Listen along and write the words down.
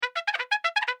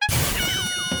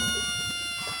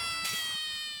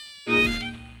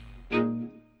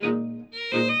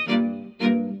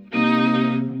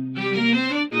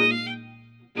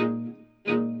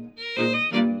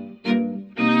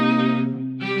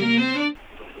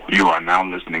You are now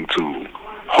listening to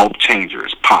Hope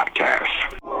Changers Podcast.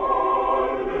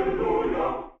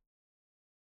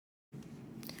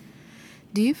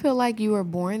 Do you feel like you were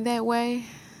born that way?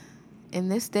 In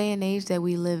this day and age that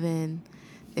we live in,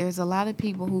 there's a lot of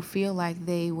people who feel like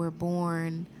they were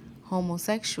born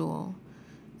homosexual.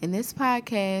 In this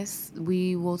podcast,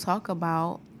 we will talk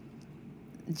about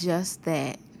just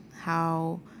that,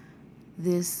 how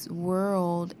this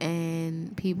world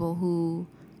and people who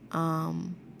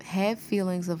have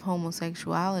feelings of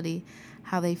homosexuality,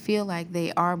 how they feel like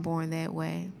they are born that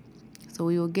way. So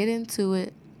we will get into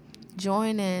it.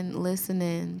 Join in, listen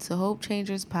in to Hope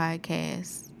Changers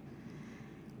Podcast.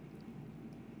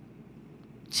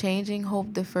 Changing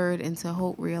hope deferred into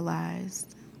hope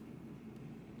realized.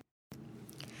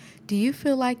 Do you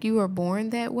feel like you were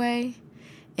born that way?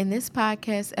 In this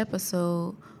podcast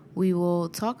episode, we will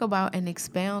talk about and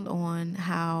expound on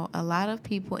how a lot of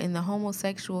people in the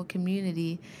homosexual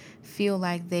community feel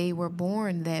like they were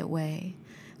born that way.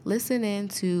 Listen in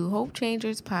to Hope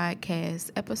Changers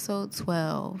Podcast, episode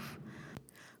 12.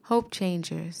 Hope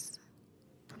Changers.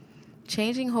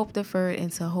 Changing hope deferred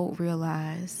into hope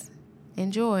realized.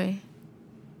 Enjoy.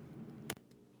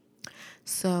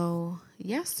 So,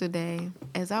 yesterday,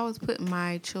 as I was putting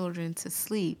my children to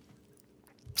sleep,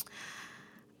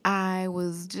 I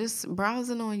was just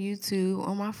browsing on YouTube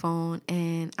on my phone,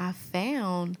 and I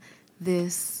found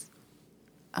this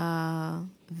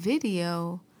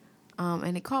video,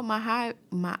 and it caught my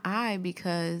eye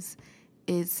because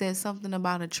it said something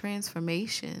about a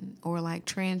transformation or like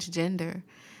transgender.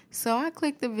 So I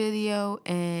clicked the video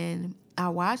and I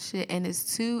watched it, and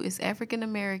it's two African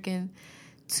American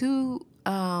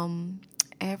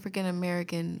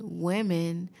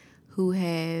women who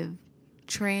have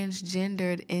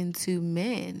transgendered into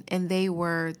men, and they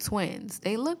were twins.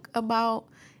 They look about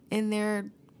in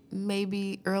their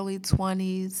maybe early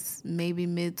 20s, maybe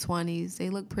mid 20s. They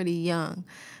look pretty young,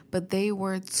 but they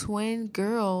were twin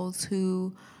girls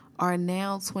who are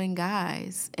now twin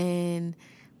guys, and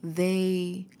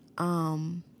they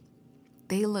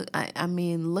look, I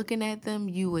mean, looking at them,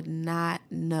 you would not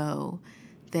know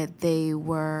that they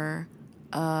were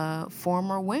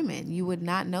former women. You would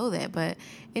not know that. But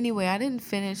anyway, I didn't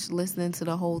finish listening to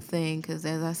the whole thing because,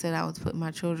 as I said, I was putting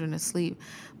my children to sleep.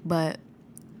 But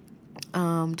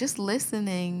just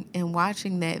listening and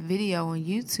watching that video on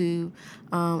YouTube,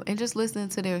 and just listening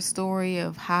to their story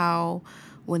of how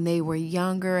when they were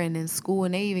younger and in school,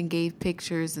 and they even gave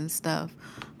pictures and stuff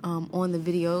on the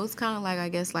video. It was kind of like, I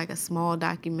guess, like a small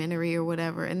documentary or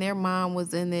whatever. And their mom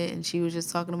was in it, and she was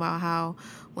just talking about how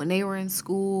when they were in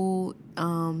school,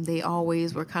 they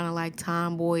always were kind of like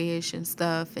tomboyish and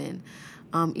stuff. And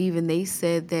even they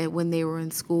said that when they were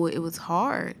in school, it was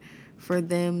hard for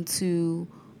them to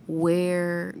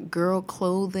wear girl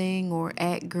clothing or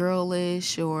act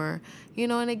girlish, or,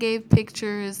 and they gave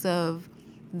pictures of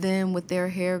them with their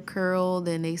hair curled,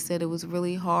 and they said it was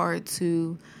really hard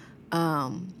to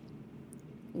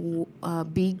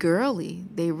be girly.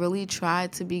 They really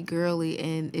tried to be girly,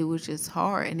 and it was just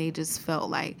hard, and they just felt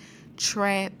like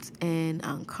trapped and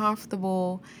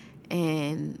uncomfortable,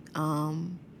 and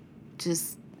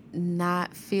just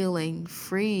not feeling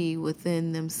free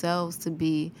within themselves to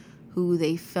be who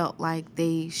they felt like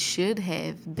they should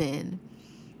have been.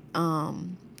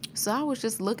 So I was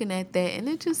just looking at that, and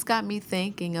it just got me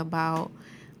thinking about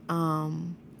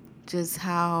just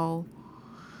how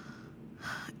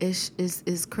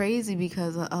it's crazy,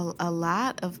 because a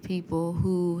lot of people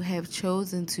who have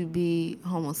chosen to be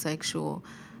homosexual,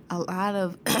 a lot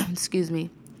of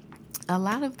a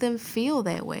lot of them feel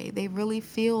that way. They really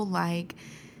feel like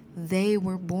they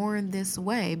were born this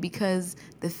way because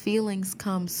the feelings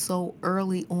come so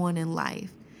early on in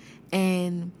life.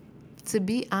 And to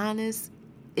be honest,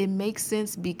 it makes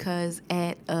sense because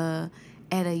at a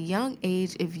young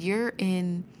age, if you're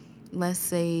in, let's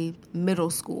say, middle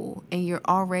school, and you're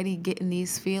already getting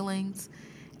these feelings,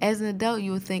 as an adult,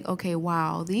 you would think, okay,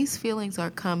 wow, these feelings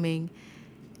are coming,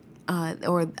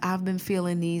 or I've been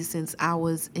feeling these since I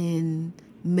was in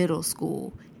middle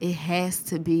school. It has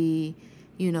to be,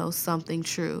 something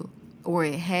true, or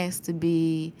it has to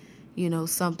be,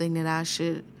 something that I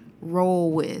should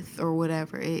roll with or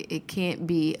whatever. It can't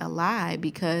be a lie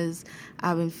because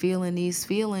I've been feeling these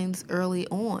feelings early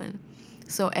on.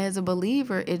 So as a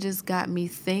believer, it just got me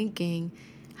thinking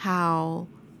how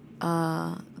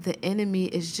the enemy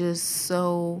is just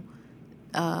so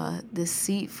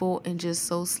deceitful and just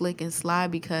so slick and sly,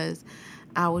 because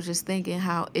I was just thinking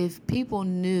how if people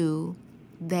knew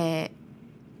that,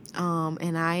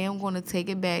 and I am going to take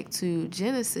it back to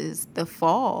Genesis, the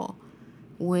fall,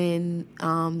 when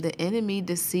the enemy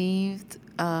deceived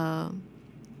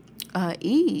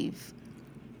Eve.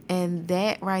 And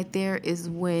that right there is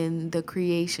when the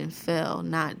creation fell.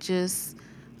 Not just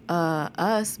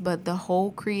us, but the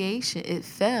whole creation. It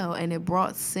fell and it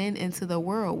brought sin into the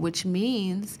world, which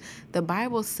means the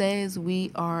Bible says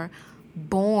we are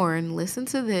born, listen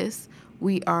to this,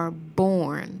 we are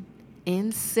born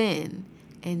in sin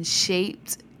and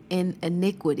shaped in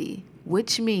iniquity,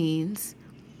 which means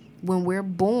when we're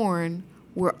born,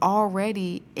 we're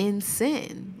already in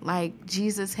sin. Like,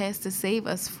 Jesus has to save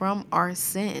us from our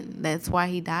sin. That's why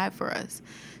he died for us.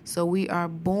 So we are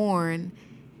born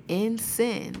in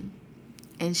sin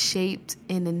and shaped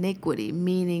in iniquity,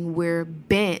 meaning we're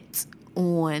bent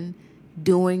on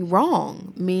doing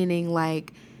wrong, meaning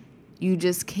like you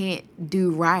just can't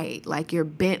do right. Like, you're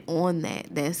bent on that.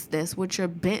 That's what you're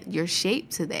bent. You're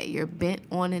shaped to that. You're bent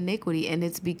on iniquity, and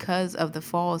it's because of the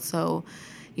fall. So,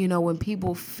 when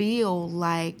people feel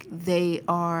like they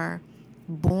are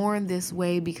born this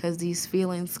way because these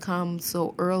feelings come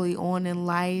so early on in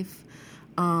life,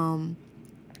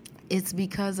 it's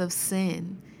because of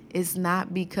sin. It's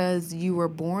not because you were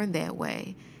born that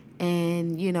way.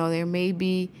 And, there may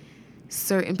be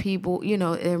certain people,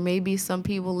 there may be some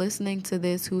people listening to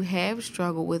this who have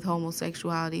struggled with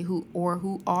homosexuality, who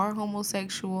are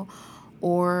homosexual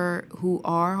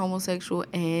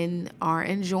and are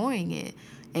enjoying it.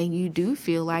 And you do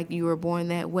feel like you were born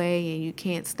that way and you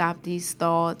can't stop these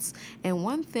thoughts. And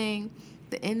one thing,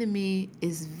 the enemy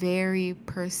is very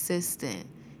persistent.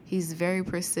 He's very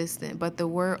persistent. But the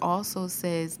word also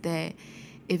says that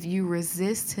if you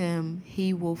resist him,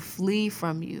 he will flee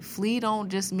from you. Flee don't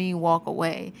just mean walk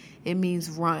away. It means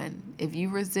run. If you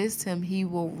resist him, he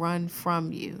will run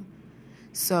from you.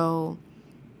 So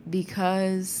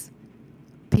because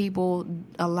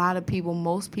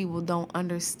most people don't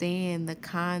understand the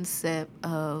concept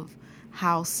of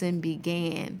how sin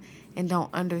began and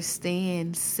don't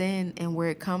understand sin and where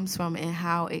it comes from and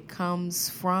how it comes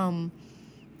from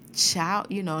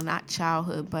not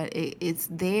childhood, but it's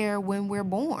there when we're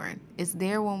born. It's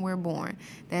there when we're born.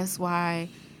 That's why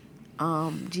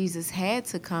Jesus had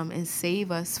to come and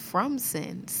save us from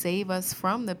sin, save us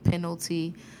from the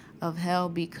penalty of hell,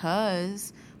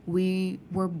 because we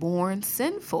were born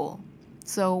sinful.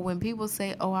 So when people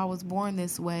say, oh, I was born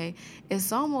this way,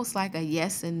 it's almost like a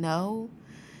yes and no.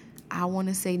 I want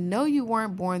to say, no, you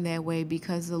weren't born that way,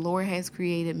 because the Lord has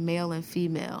created male and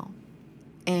female.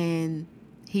 And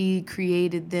he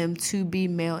created them to be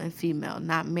male and female,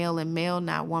 not male and male,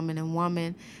 not woman and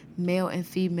woman. Male and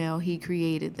female, he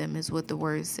created them, is what the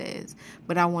word says.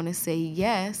 But I want to say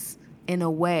yes, in a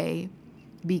way,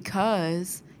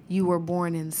 because you were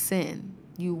born in sin.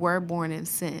 You were born in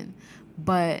sin.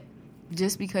 But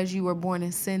just because you were born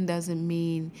in sin doesn't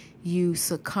mean you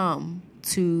succumb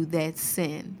to that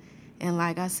sin. And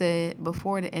like I said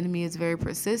before, the enemy is very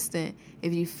persistent.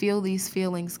 If you feel these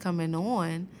feelings coming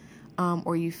on,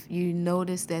 or you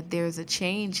notice that there's a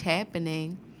change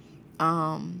happening,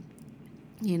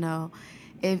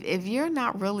 if you're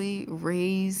not really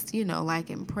raised, like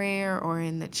in prayer or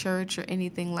in the church or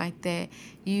anything like that,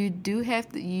 you do have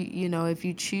to, if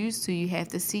you choose to, you have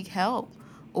to seek help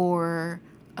or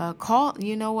call.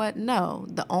 You know what? No,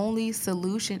 the only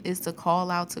solution is to call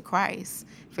out to Christ.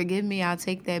 Forgive me, I'll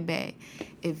take that back.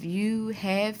 If you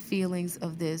have feelings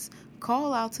of this,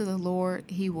 call out to the Lord.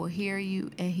 He will hear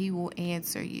you and he will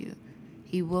answer you.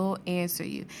 He will answer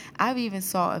you. I've even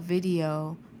saw a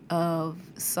video of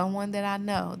someone that I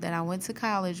know that I went to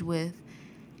college with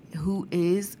who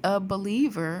is a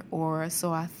believer, or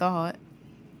so I thought,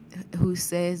 who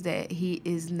says that he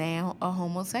is now a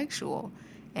homosexual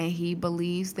and he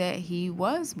believes that he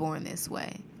was born this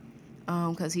way.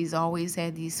 Because he's always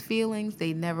had these feelings.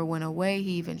 They never went away.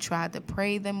 He even tried to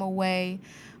pray them away.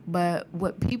 But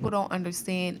what people don't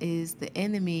understand is the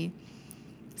enemy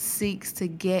seeks to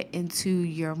get into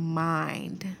your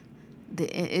mind.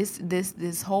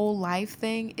 This whole life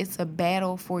thing, it's a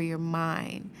battle for your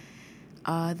mind.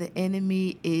 The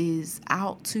enemy is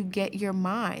out to get your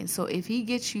mind. So if he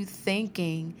gets you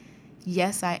thinking,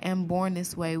 yes, I am born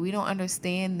this way, we don't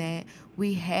understand that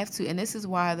we have to. And this is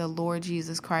why the Lord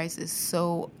Jesus Christ is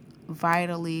so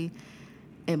vitally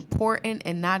important,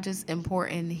 and not just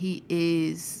important. He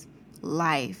is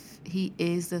life. He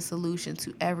is the solution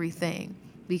to everything,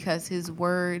 because his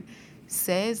word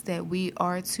says that we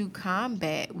are to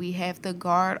combat. We have to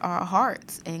guard our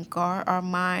hearts and guard our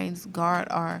minds, guard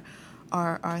our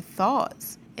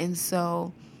thoughts. And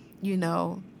so,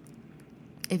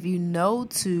 if you know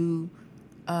to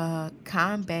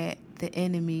combat the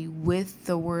enemy with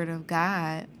the word of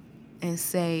God and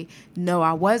say, no,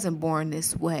 I wasn't born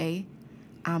this way.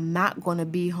 I'm not going to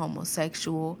be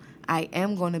homosexual. I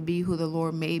am going to be who the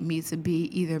Lord made me to be,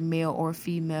 either male or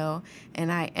female,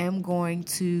 and I am going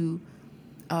to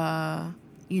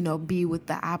be with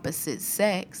the opposite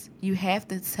sex. You have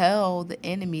to tell the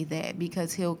enemy that,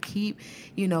 because he'll keep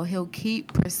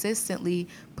persistently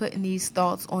putting these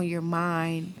thoughts on your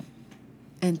mind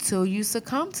until you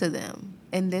succumb to them.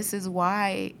 And this is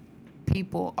why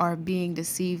people are being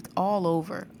deceived all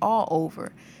over.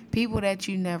 People that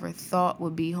you never thought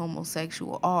would be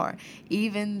homosexual are.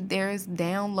 Even there's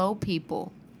down low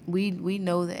people. We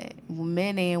know that,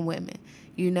 men and women.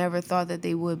 You never thought that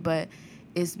they would, but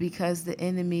it's because the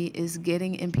enemy is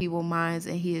getting in people's minds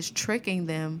and he is tricking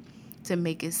them to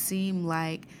make it seem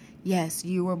like, yes,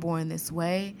 you were born this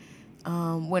way.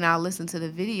 When I listened to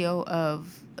the video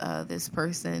of this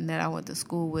person that I went to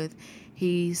school with,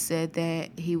 he said that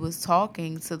he was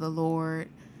talking to the Lord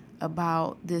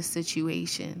about this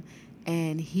situation,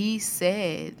 and he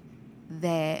said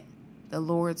that the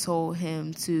Lord told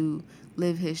him to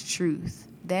live his truth.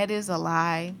 That is a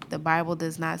lie. The Bible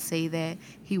does not say that.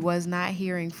 He was not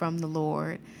hearing from the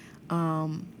Lord.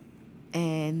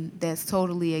 And that's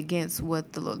totally against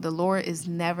what the Lord is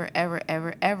never, ever,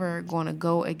 ever, ever going to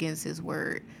go against his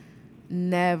word.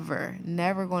 Never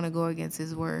going to go against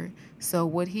his word. So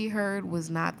what he heard was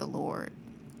not the Lord.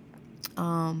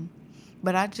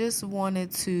 But I just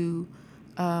wanted to,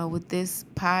 with this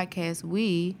podcast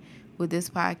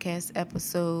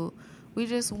episode, we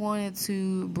just wanted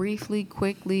to briefly,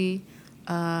 quickly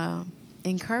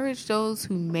encourage those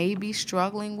who may be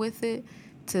struggling with it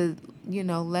to,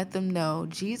 let them know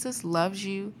Jesus loves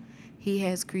you. He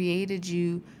has created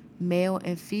you male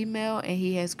and female, and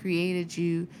he has created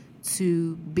you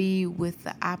to be with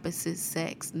the opposite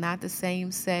sex, not the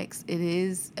same sex. It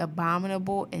is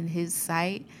abominable in his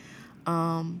sight.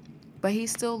 But he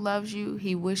still loves you.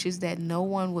 He wishes that no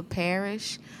one would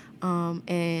perish.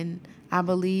 And I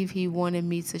believe he wanted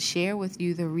me to share with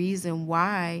you the reason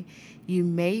why you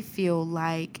may feel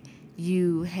like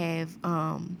you have,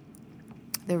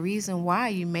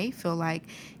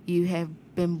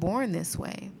 been born this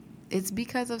way. It's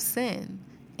because of sin.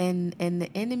 And the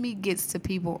enemy gets to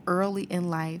people early in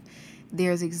life.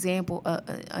 There's and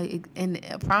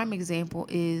a prime example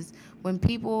is when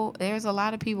there's a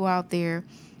lot of people out there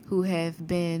who have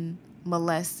been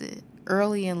molested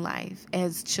early in life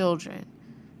as children.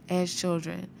 And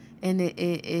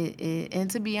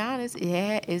and to be honest,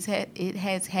 it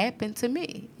has happened to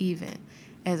me. Even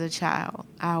as a child,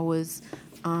 I was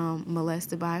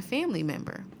molested by a family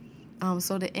member.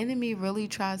 So the enemy really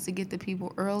tries to get the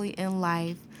people early in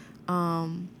life.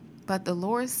 But the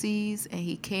Lord sees and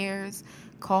he cares.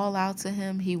 Call out to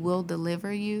him. He will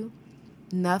deliver you.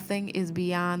 Nothing is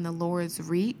beyond the Lord's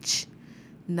reach.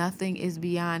 Nothing is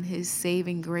beyond his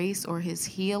saving grace or his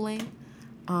healing.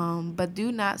 But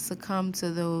do not succumb to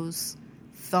those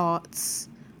thoughts,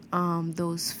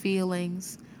 those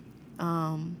feelings.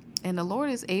 And the Lord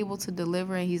is able to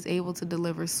deliver, and he's able to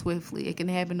deliver swiftly. It can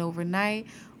happen overnight,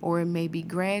 or it may be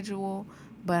gradual.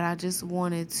 But I just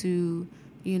wanted to,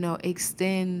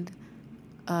 extend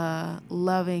a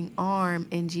loving arm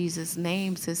in Jesus'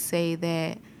 name to say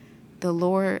that the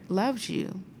Lord loves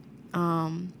you.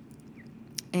 And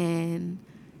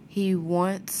he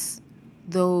wants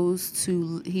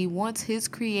his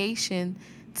creation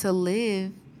to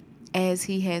live as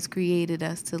he has created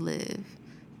us to live.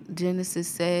 Genesis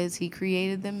says he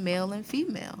created them male and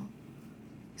female.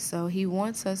 So he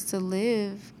wants us to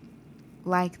live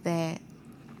like that.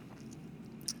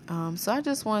 So I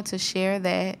just wanted to share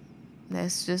that.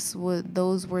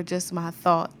 Those were just my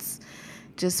thoughts.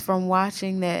 Just from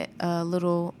watching that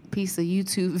little piece of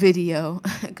YouTube video,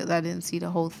 because I didn't see the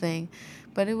whole thing.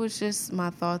 But it was just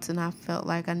my thoughts, and I felt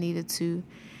like I needed to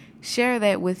share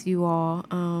that with you all.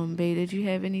 Babe, did you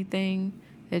have anything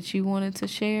that you wanted to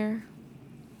share?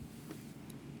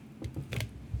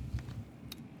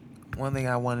 One thing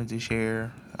I wanted to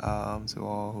share to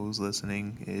all who's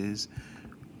listening is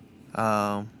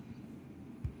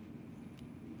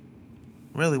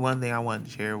really one thing I wanted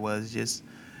to share was just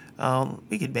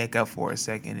we could back up for a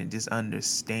second and just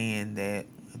understand that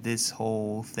this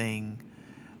whole thing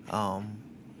I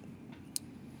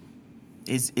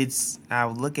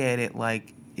would look at it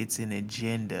like it's an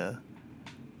agenda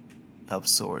of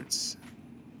sorts,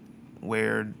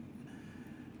 where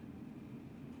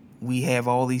we have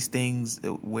all these things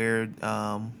where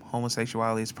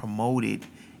homosexuality is promoted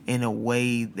in a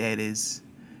way that is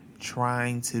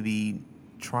trying to be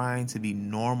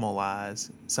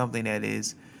normalized. Something that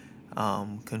is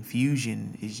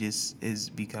confusion is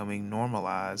becoming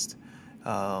normalized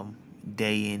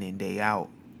day in and day out.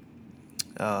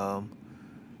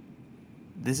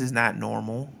 This is not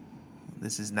normal.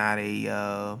 This is not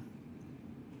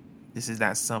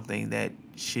something that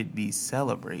should be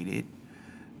celebrated.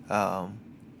 But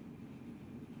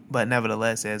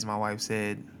nevertheless, as my wife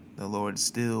said, the Lord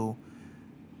still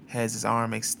has his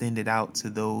arm extended out to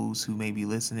those who may be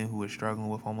listening, who are struggling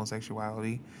with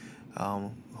homosexuality,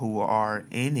 who are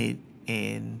in it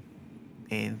and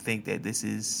think that this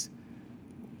is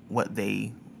what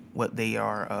they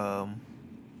are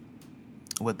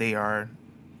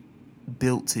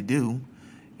built to do,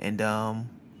 and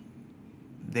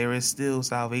there is still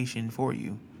salvation for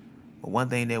you. But one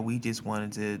thing that we just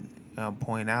wanted to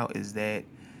point out is that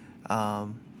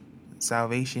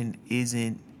salvation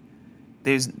isn't,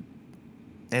 there's,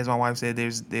 as my wife said,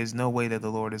 there's no way that the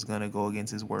Lord is going to go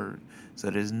against his word. So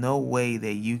there's no way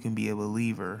that you can be a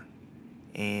believer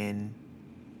and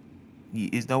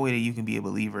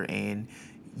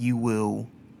you will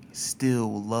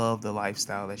still love the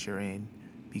lifestyle that you're in,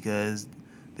 because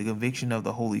the conviction of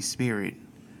the Holy Spirit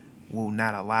will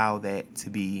not allow that to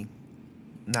be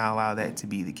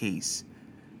the case.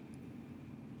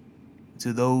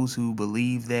 To those who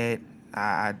believe that,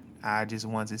 I just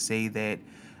want to say that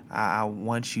I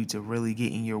want you to really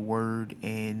get in your word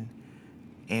and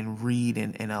read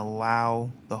and allow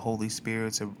the Holy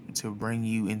Spirit to bring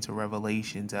you into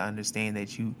revelation, to understand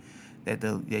that you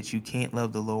can't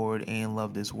love the Lord and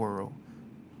love this world.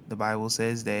 The Bible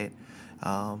says that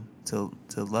to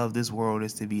love this world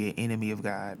is to be an enemy of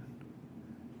God.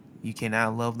 You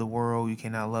cannot love the world. You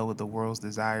cannot love what the world's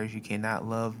desires. You cannot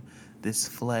love this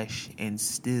flesh and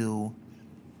still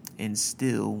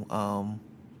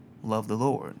love the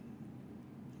Lord.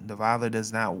 The Father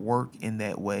does not work in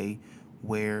that way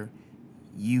where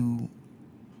you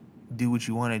do what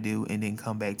you want to do and then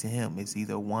come back to him. It's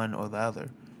either one or the other.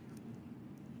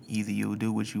 Either you'll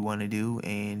do what you want to do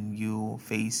and you'll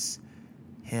face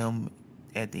him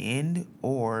at the end,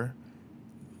 or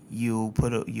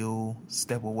you'll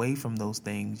step away from those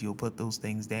things. You'll put those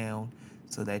things down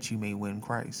so that you may win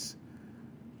Christ.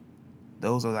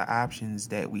 Those are the options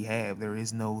that we have. There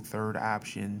is no third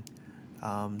option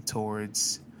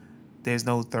there's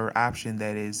no third option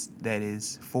that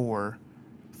is for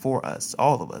us,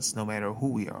 all of us, no matter who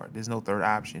we are. There's no third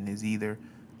option. It's either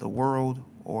the world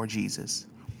or Jesus.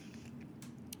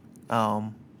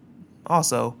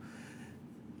 Also,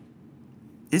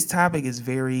 this topic is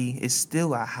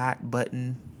still a hot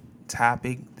button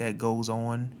topic that goes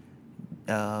on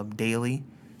daily.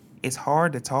 It's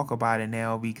hard to talk about it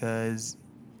now because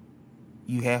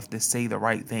you have to say the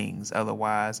right things.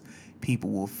 Otherwise,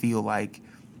 people will feel like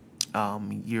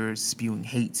you're spewing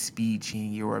hate speech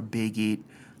and you're a bigot.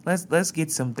 Let's get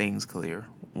some things clear.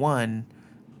 One,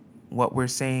 what we're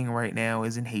saying right now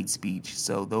isn't hate speech.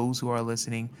 So those who are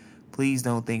listening, please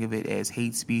don't think of it as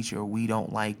hate speech or we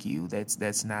don't like you.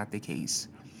 That's not the case.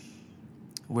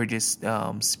 We're just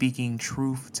speaking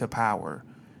truth to power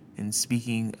and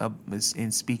speaking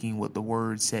what the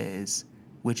word says,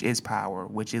 which is power,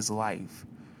 which is life.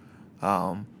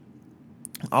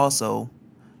 Also,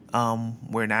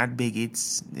 we're not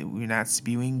bigots. We're not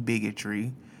spewing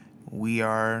bigotry. We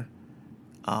are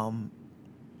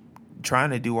trying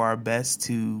to do our best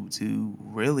to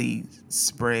really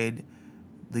spread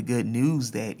the good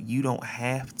news that you don't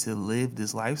have to live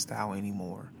this lifestyle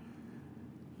anymore.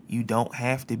 You don't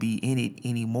have to be in it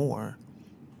anymore.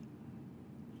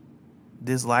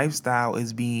 This lifestyle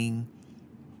is being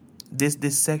this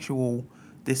sexual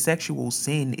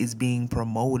sin is being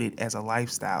promoted as a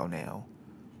lifestyle now.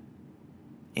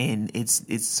 And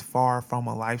it's far from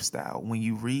a lifestyle. When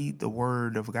you read the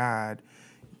word of God,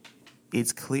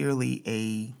 it's clearly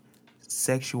a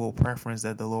sexual preference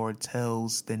that the Lord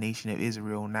tells the nation of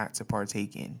Israel not to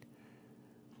partake in.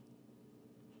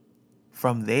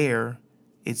 From there,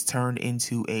 it's turned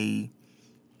into a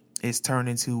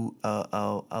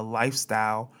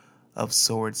lifestyle of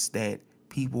sorts that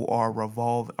people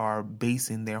are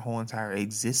basing their whole entire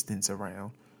existence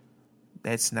around.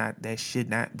 That should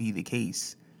not be the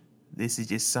case. This is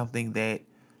just something that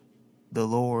the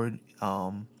Lord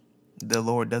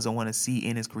doesn't want to see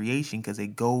in his creation, because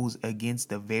it goes against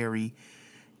the very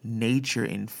nature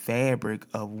and fabric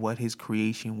of what his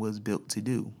creation was built to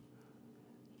do.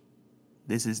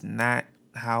 This is not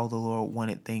how the Lord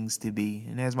wanted things to be.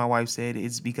 And as my wife said,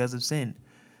 it's because of sin.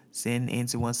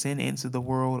 Once sin entered the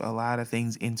world, a lot of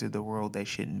things entered the world that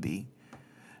shouldn't be.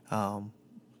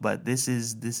 But this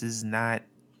is not,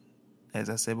 as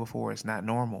I said before, it's not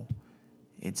normal.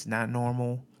 It's not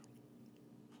normal.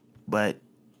 But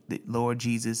the Lord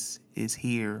Jesus is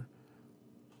here,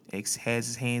 has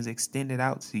his hands extended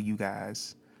out to you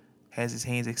guys, has his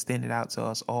hands extended out to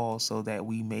us all so that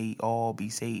we may all be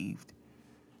saved.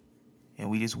 And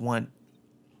we just want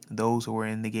those who are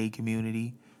in the gay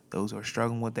community, those who are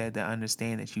struggling with that, to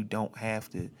understand that you don't have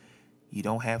to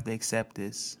accept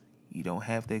this. You don't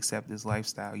have to accept this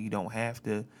lifestyle. You don't have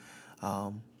to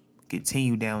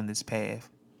continue down this path.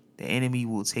 The enemy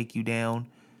will take you down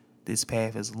this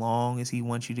path as long as he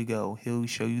wants you to go. He'll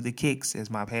show you the kicks, as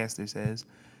my pastor says.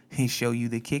 He show you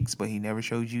the kicks, but he never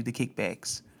shows you the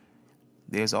kickbacks.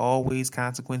 There's always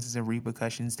consequences and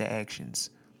repercussions to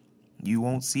actions. You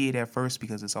won't see it at first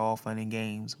because it's all fun and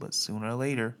games, but sooner or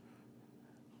later,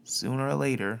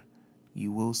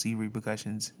 you will see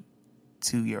repercussions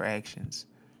to your actions.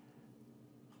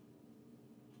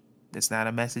 That's not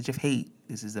a message of hate.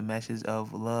 This is a message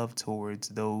of love towards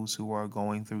those who are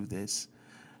going through this.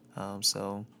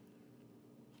 So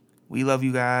we love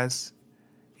you guys,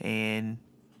 and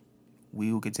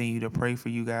we will continue to pray for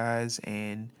you guys.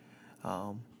 And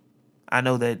I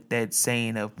know that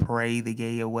saying of pray the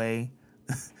gay away,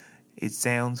 it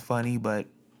sounds funny, but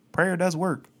prayer does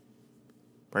work.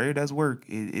 Prayer does work.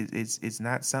 It's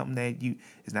not something that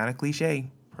it's not a cliche.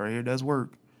 Prayer does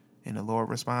work, and the Lord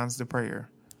responds to prayer.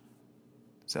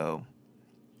 So,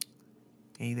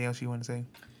 anything else you want to say?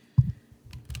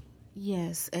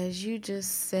 Yes, as you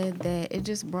just said that, it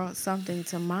just brought something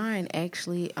to mind,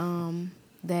 actually,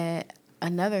 that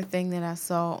another thing that I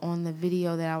saw on the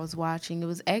video that I was watching, it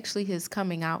was actually his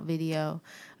coming out video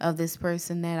of this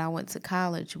person that I went to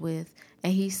college with,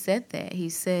 and he said that. He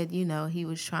said, he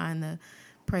was trying to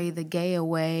pray the gay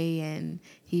away, and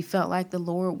he felt like the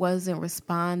Lord wasn't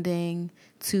responding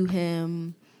to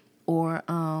him, or,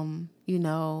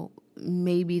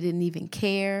 maybe didn't even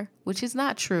care, which is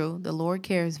not true. The Lord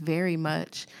cares very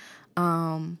much.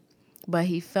 But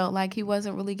he felt like he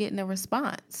wasn't really getting a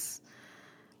response.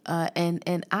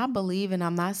 And I believe, and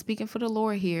I'm not speaking for the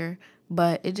Lord here,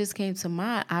 but it just came to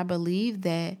mind. I believe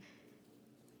that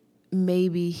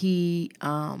maybe he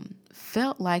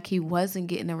felt like he wasn't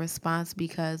getting a response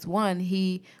because, one,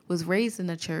 he was raised in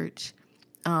a church.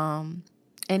 And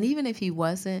even if he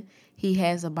wasn't, he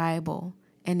has a Bible,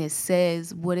 and it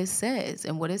says what it says,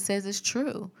 and what it says is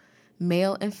true.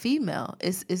 Male and female.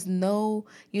 It's no,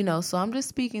 so I'm just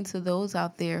speaking to those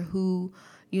out there who,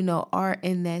 are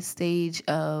in that stage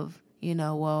of,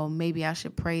 well, maybe I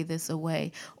should pray this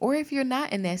away. Or if you're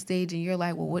not in that stage and you're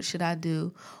like, well, what should I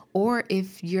do? Or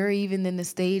if you're even in the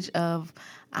stage of,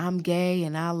 I'm gay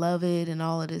and I love it and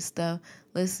all of this stuff,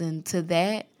 listen, to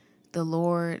that, the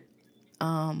Lord,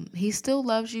 he still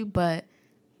loves you, but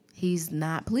he's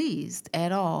not pleased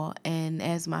at all. And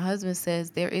as my husband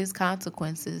says, there is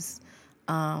consequences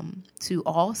to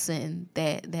all sin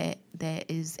that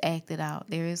is acted out.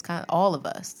 There is all of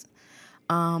us.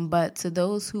 But to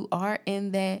those who are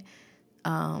in that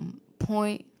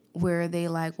point where they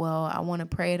like, well, I want to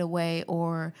pray it away,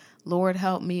 or Lord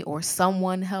help me, or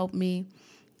someone help me,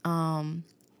 open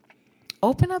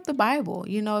up the Bible.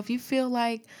 If you feel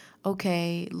like,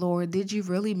 okay, Lord, did you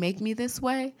really make me this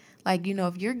way? Like,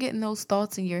 if you're getting those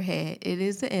thoughts in your head, it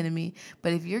is the enemy.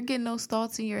 But if you're getting those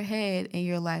thoughts in your head and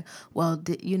you're like, well,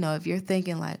 if you're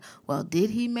thinking like, well, did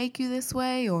he make you this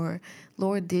way? Or,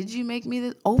 Lord, did you make me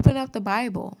this? Open up the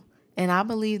Bible. And I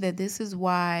believe that this is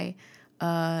why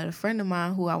a friend of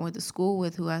mine who I went to school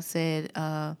with, who I said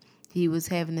he was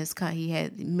having this, he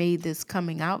had made this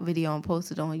coming out video and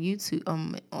posted on YouTube,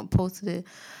 posted it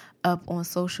up on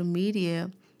social media.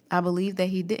 I believe that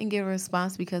he didn't get a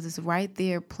response because it's right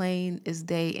there, plain as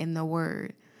day in the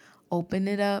Word. Open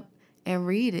it up and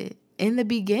read it. In the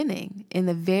beginning, in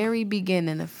the very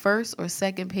beginning, the first or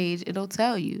second page, it'll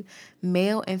tell you,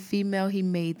 male and female, he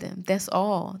made them. That's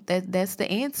all. That's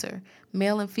the answer.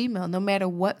 Male and female. No matter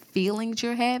what feelings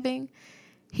you're having,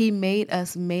 he made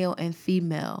us male and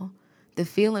female. The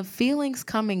feelings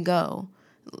come and go.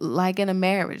 Like in a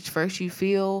marriage, first you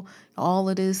feel all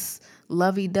of this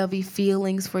lovey-dovey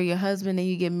feelings for your husband, and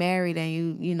you get married,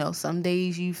 and you some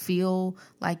days you feel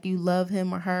like you love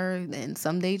him or her, and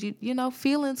some days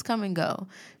feelings come and go.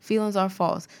 Feelings are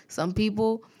false. Some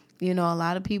people, a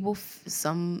lot of people,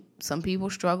 some people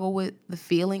struggle with the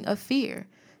feeling of fear.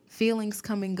 Feelings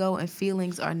come and go, and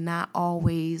feelings are not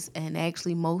always, and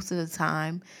actually most of the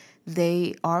time,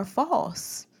 they are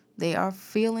false.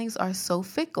 Feelings are so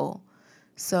fickle.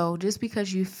 So just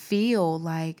because you feel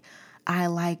like I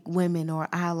like women or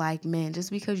I like men, just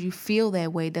because you feel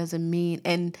that way doesn't mean,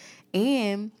 and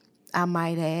I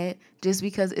might add, just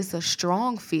because it's a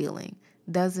strong feeling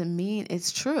doesn't mean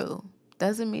it's true.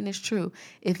 Doesn't mean it's true.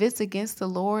 If it's against the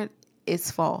Lord, it's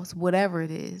false, whatever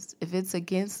it is. If it's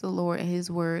against the Lord and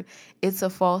his word, it's a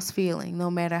false feeling,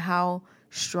 no matter how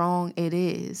strong it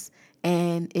is.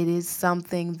 And it is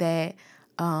something that,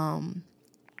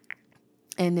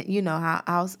 And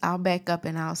I'll back up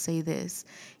and I'll say this.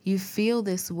 You feel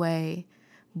this way,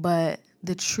 but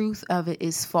the truth of it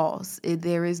is false.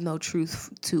 There is no truth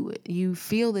to it. You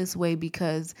feel this way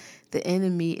because the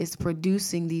enemy is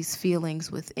producing these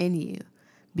feelings within you,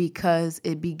 because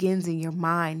it begins in your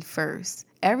mind first.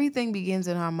 Everything begins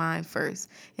in our mind first.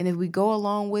 And if we go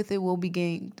along with it,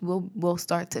 we'll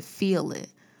start to feel it.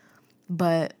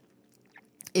 But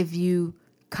if you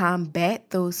combat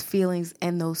those feelings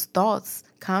and those thoughts,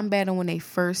 combat them when you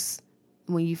first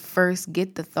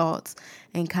get the thoughts,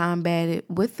 and combat it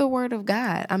with the word of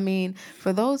God. I mean,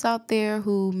 for those out there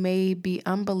who may be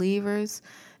unbelievers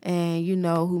and,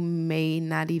 who may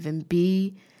not even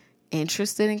be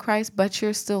interested in Christ, but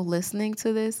you're still listening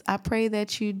to this, I pray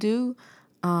that you do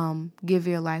give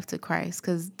your life to Christ.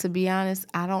 Because to be honest,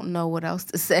 I don't know what else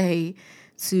to say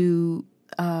to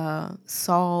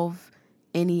solve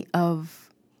any of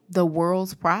the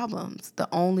world's problems. The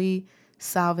only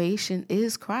salvation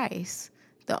is Christ.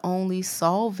 The only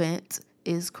solvent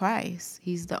is Christ.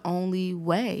 He's the only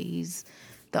way. He's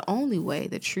the only way,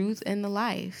 the truth, and the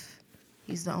life.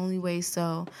 He's the only way.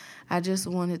 So I just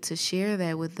wanted to share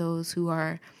that with those who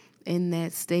are in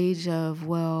that stage of,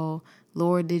 well,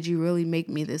 Lord, did you really make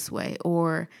me this way?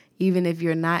 Or even if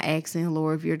you're not asking,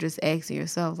 Lord, if you're just asking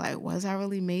yourself, like, was I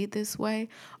really made this way?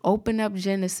 Open up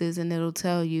Genesis and it'll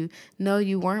tell you, no,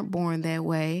 you weren't born that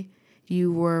way.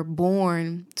 You were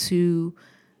born to,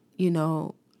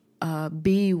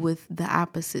 be with the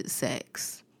opposite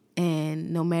sex.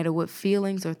 And no matter what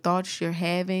feelings or thoughts you're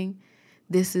having,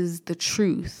 this is the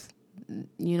truth.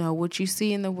 What you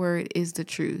see in the word is the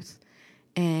truth.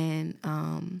 And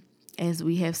as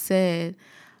we have said,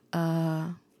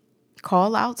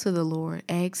 call out to the Lord,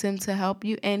 ask him to help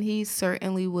you, and he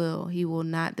certainly will. He will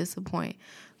not disappoint.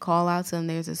 Call out to him.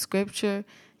 There's a scripture.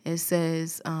 It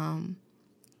says,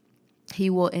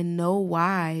 he will in no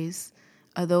wise,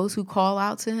 those who call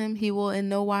out to him, he will in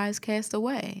no wise cast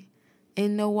away.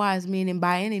 In no wise, meaning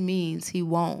by any means, he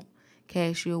won't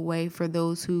cast you away for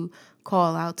those who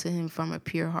call out to him from a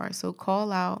pure heart. So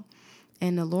call out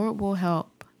and the Lord will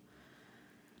help.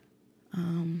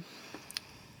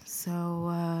 So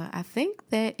I think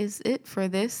that is it for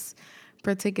this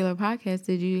particular podcast.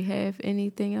 Did you have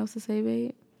anything else to say,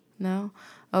 babe? No?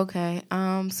 Okay.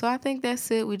 So I think that's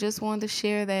it. We just wanted to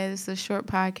share that. It's a short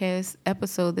podcast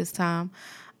episode this time.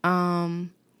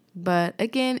 But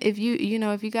again, if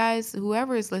if you guys,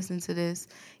 whoever is listening to this,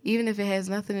 even if it has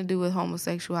nothing to do with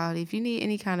homosexuality, if you need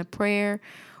any kind of prayer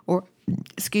or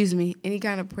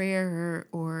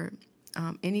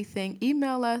anything,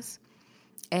 email us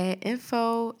at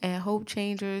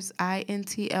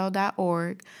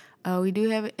info@hopechangersintl.org. We do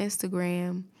have an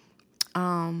Instagram,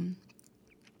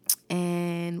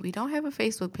 and we don't have a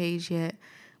Facebook page yet,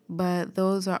 but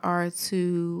those are our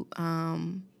two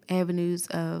avenues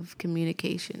of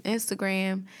communication: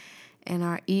 Instagram and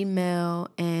our email.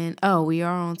 And we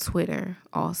are on Twitter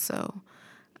also.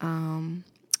 All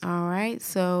right,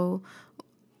 so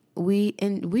we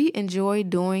enjoy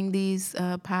doing these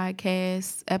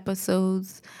podcast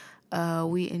episodes.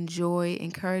 We enjoy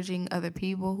encouraging other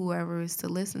people, whoever is to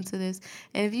listen to this.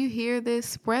 And if you hear this,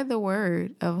 spread the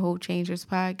word of Hope Changers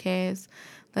Podcast.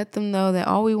 Let them know that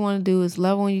all we want to do is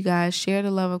love on you guys, share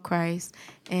the love of Christ,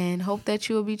 and hope that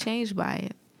you will be changed by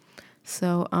it.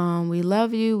 So we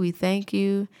love you. We thank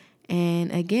you.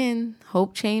 And again,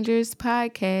 Hope Changers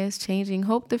Podcast, changing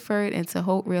hope deferred into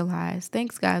hope realized.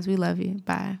 Thanks, guys. We love you.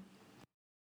 Bye.